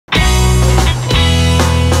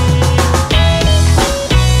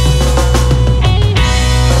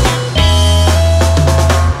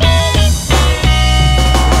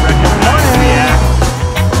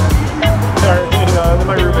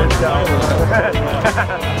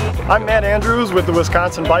I'm Matt Andrews with the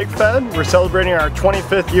Wisconsin Bike Fed. We're celebrating our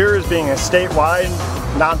 25th year as being a statewide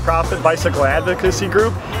nonprofit bicycle advocacy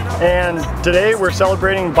group, and today we're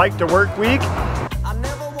celebrating Bike to Work Week.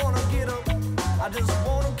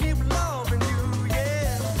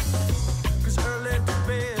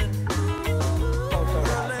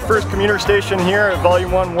 First commuter station here at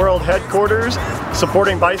Volume 1 World Headquarters,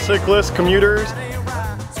 supporting bicyclists, commuters.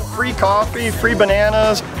 Free coffee, free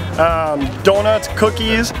bananas, donuts,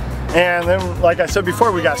 cookies, and then, like I said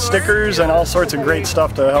before, we got stickers and all sorts of great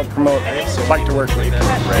stuff to help promote Bike to Work Week.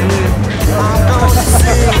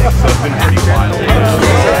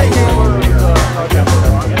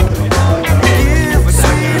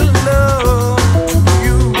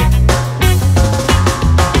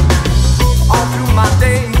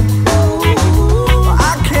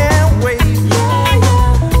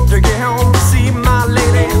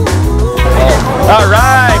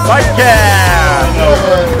 Alright, Bike Cab!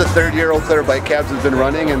 The third year Eau Claire Bike Cabs has been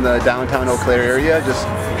running in the downtown Eau Claire area, just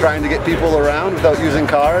trying to get people around without using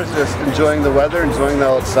cars, just enjoying the weather, enjoying the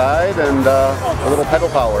outside, and a little pedal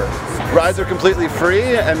power. Rides are completely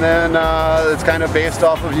free, and then it's kind of based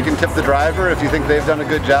off of you can tip the driver if you think they've done a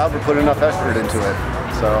good job or put enough effort into it.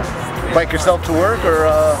 So, bike yourself to work or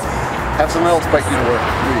have someone else bike you to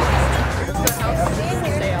work.